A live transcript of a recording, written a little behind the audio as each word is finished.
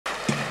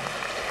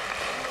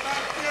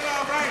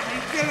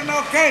feeling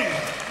okay?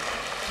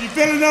 You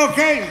feeling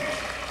okay?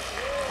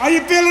 Are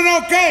you feeling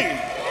okay?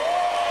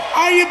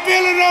 Are you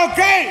feeling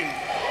okay?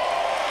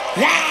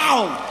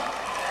 Yeah,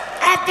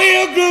 I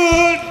feel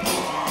good.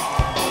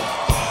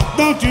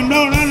 Don't you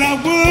know that I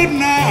would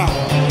now?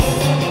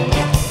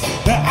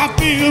 That I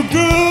feel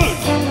good.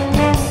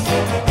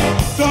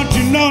 Don't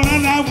you know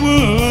that I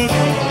would?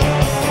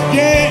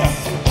 Yeah,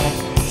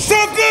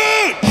 so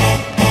good,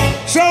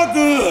 so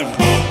good.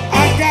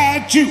 I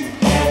got you.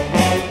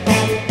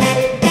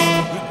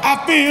 I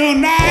feel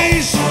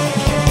nice,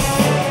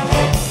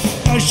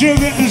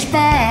 sugar and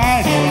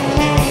spice.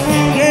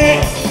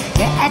 Yeah,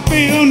 I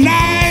feel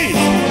nice,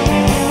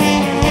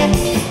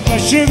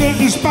 sugar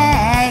and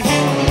spice.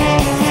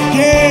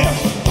 Yeah,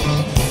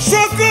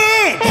 so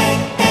good,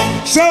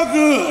 so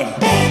good.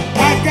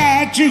 I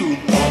got you.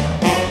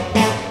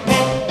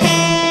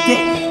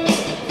 Good.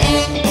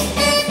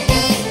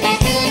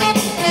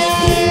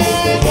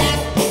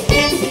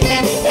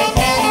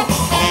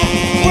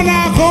 When I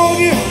hold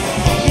you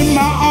in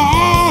my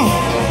arms,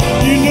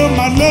 you know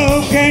my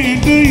love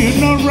can't do you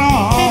no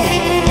wrong.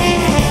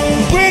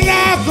 When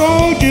I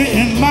hold you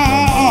in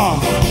my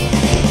arms,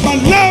 my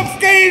love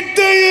can't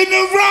do you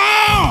no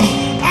wrong.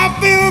 I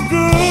feel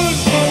good.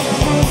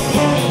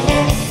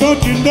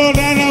 Don't you know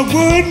that I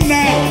would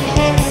now?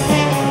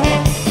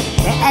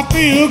 I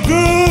feel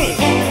good.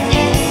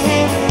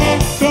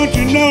 Don't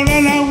you know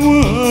that I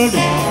would?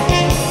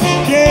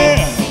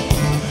 Yeah,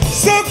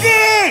 so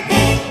good,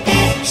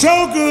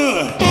 so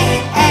good.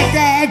 I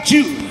got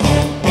you.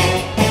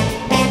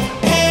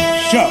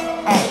 Sure.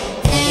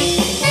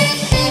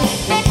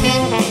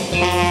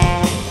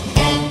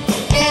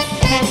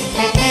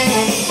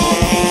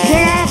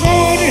 When I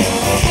hold it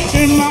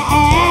in my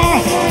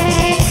arms,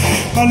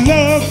 my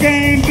love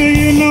can't do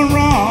you no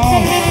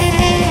wrong.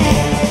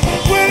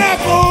 When I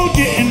hold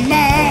you in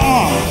my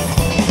arms,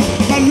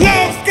 my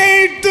love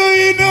can't do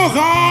you no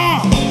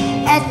harm.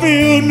 I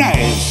feel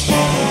nice,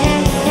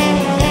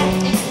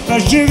 the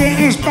sugar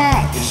and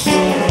spice.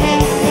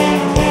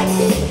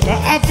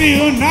 I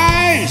feel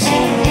nice,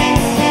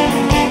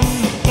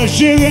 the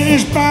sugar and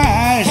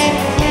spice.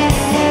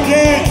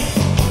 Yeah,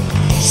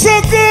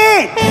 so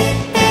good,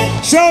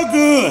 so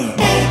good.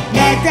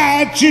 I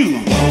got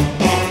you.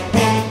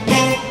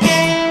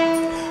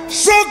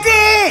 So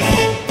good,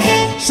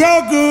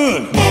 so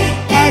good.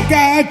 I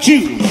got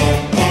you.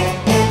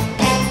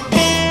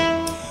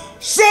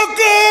 So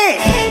good,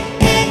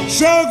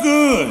 so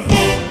good,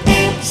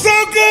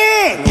 so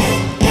good,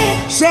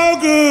 so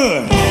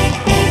good,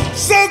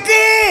 so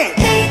good,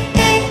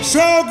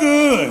 so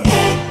good.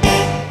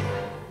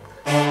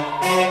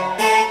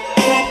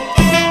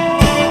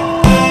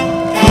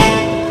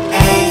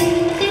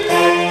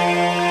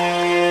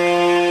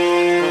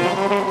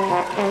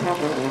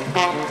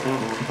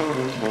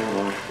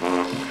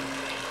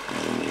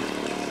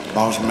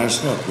 Boss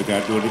messed up. We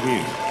gotta do it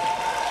again.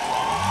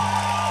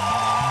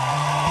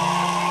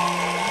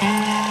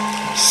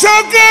 So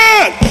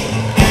good,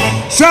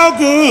 so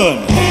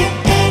good,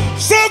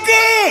 so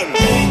good,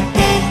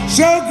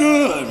 so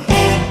good,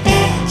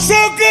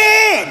 so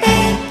good.